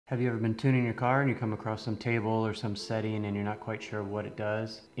Have you ever been tuning your car and you come across some table or some setting and you're not quite sure what it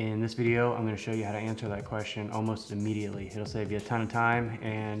does? In this video, I'm going to show you how to answer that question almost immediately. It'll save you a ton of time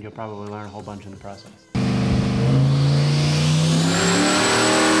and you'll probably learn a whole bunch in the process.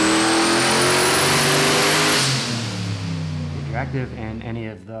 If you're active in any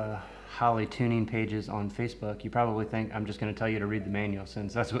of the Holley tuning pages on Facebook, you probably think I'm just going to tell you to read the manual,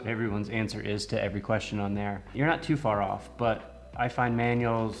 since that's what everyone's answer is to every question on there. You're not too far off, but I find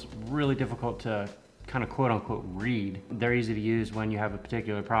manuals really difficult to kind of quote unquote read. They're easy to use when you have a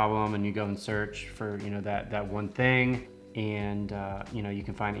particular problem and you go and search for, that one thing, and you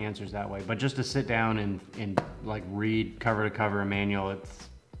can find answers that way. But just to sit down and like read cover to cover a manual,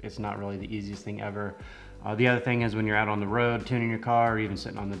 it's not really the easiest thing ever. The other thing is when you're out on the road tuning your car, or even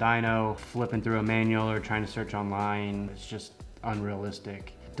sitting on the dyno, flipping through a manual or trying to search online, it's just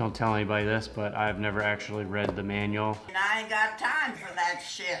unrealistic. Don't tell anybody this, but I've never actually read the manual. And I ain't got time for that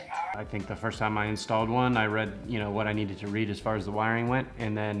shit. I think the first time I installed one, I read, what I needed to read as far as the wiring went,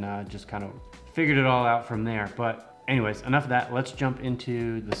 and then just kind of figured it all out from there. But anyways, enough of that. Let's jump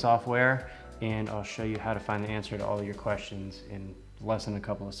into the software, and I'll show you how to find the answer to all your questions in less than a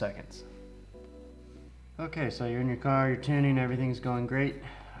couple of seconds. Okay, so you're in your car, you're tuning, everything's going great.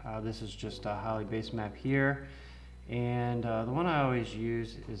 This is just a Holley base map here. And the one I always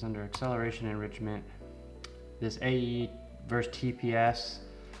use is under acceleration enrichment, this AE versus TPS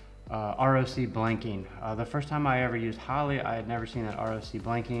ROC blanking. The first time I ever used Holley, I had never seen that ROC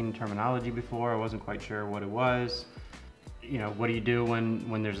blanking terminology before. I wasn't quite sure what it was. What do you do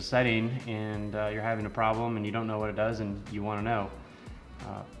when there's a setting and you're having a problem and you don't know what it does and you want to know?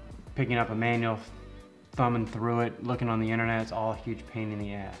 Picking up a manual, thumbing through it, looking on the internet, it's all a huge pain in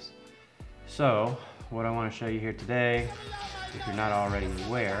the ass. So what I want to show you here today, if you're not already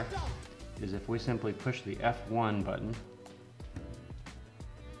aware, is if we simply push the F1 button,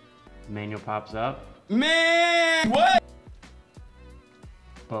 the manual pops up. Man, what?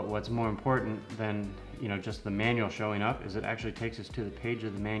 But what's more important than just the manual showing up is it actually takes us to the page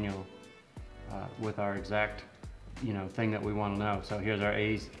of the manual with our exact thing that we want to know. So here's our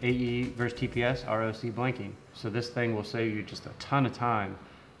AE versus TPS ROC blanking. So this thing will save you just a ton of time.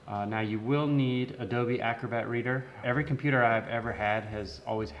 Now you will need Adobe Acrobat Reader. Every computer I've ever had has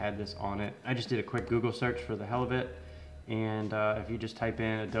always had this on it. I just did a quick Google search for the hell of it, and if you just type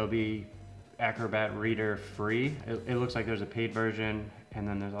in Adobe Acrobat Reader free, it looks like there's a paid version, and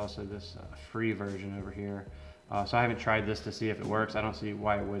then there's also this free version over here. So I haven't tried this to see if it works. I don't see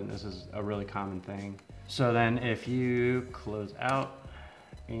why it wouldn't. This is a really common thing. So then if you close out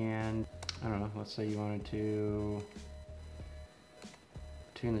and, I don't know, let's say you wanted to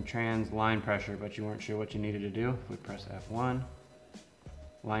tune the trans line pressure, but you weren't sure what you needed to do. If we press F1,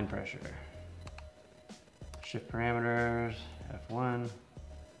 line pressure, shift parameters, F1,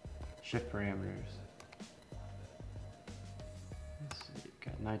 shift parameters. Let's see,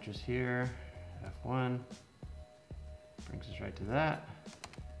 got nitrous here, F1, brings us right to that.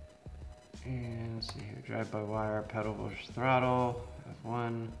 And let's see here, drive by wire, pedal versus throttle,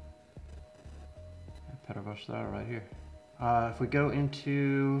 F1, pedal versus throttle right here. If we go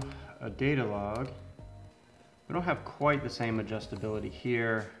into a data log, we don't have quite the same adjustability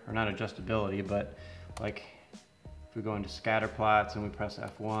here, or not adjustability, but like if we go into scatter plots and we press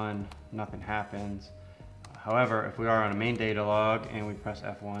F1, nothing happens. However, if we are on a main data log and we press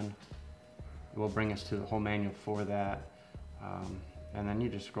F1, it will bring us to the whole manual for that. And then you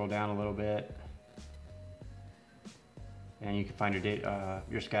just scroll down a little bit and you can find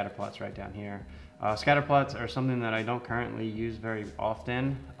your scatter plots right down here. Scatter plots are something that I don't currently use very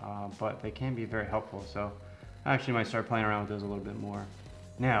often, but they can be very helpful. So I actually might start playing around with those a little bit more.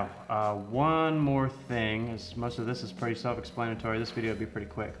 Now, one more thing, is most of this is pretty self-explanatory. This video will be pretty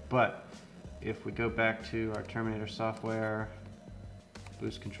quick, but if we go back to our Terminator software,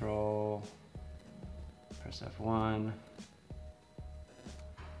 boost control, press F1,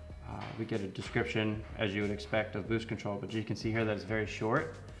 we get a description, as you would expect, of boost control, but you can see here that it's very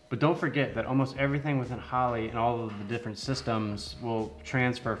short. But don't forget that almost everything within Holley and all of the different systems will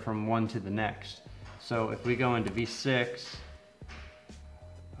transfer from one to the next. So if we go into V6,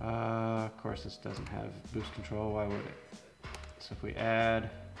 of course this doesn't have boost control, why would it? So if we add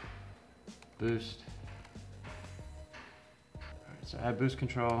boost, all right, so add boost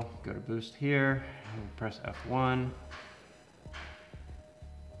control, go to boost here, and press F1.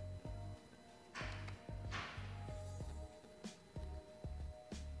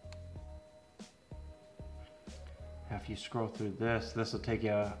 If you scroll through this will take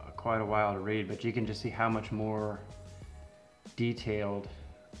you quite a while to read, but you can just see how much more detailed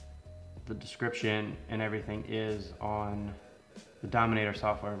the description and everything is on the Dominator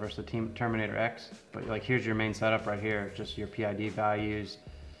software versus the Terminator X. But like, here's your main setup right here, just your PID values,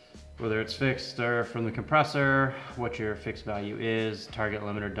 whether it's fixed or from the compressor, what your fixed value is, target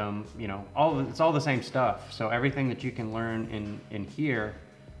limiter, dumb, you know, it's all the same stuff. So everything that you can learn in here,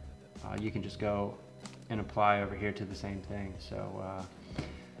 you can just go and apply over here to the same thing. So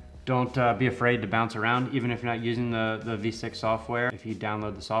don't be afraid to bounce around, even if you're not using the V6 software. If you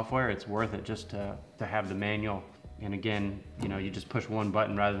download the software, it's worth it just to have the manual. And again, you know, you just push one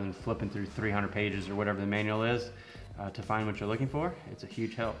button rather than flipping through 300 pages or whatever the manual is to find what you're looking for. It's a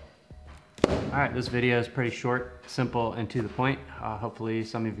huge help. All right, this video is pretty short, simple, and to the point. Hopefully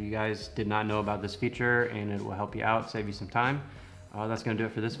some of you guys did not know about this feature and it will help you out, save you some time. That's gonna do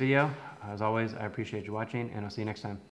it for this video. As always, I appreciate you watching, and I'll see you next time.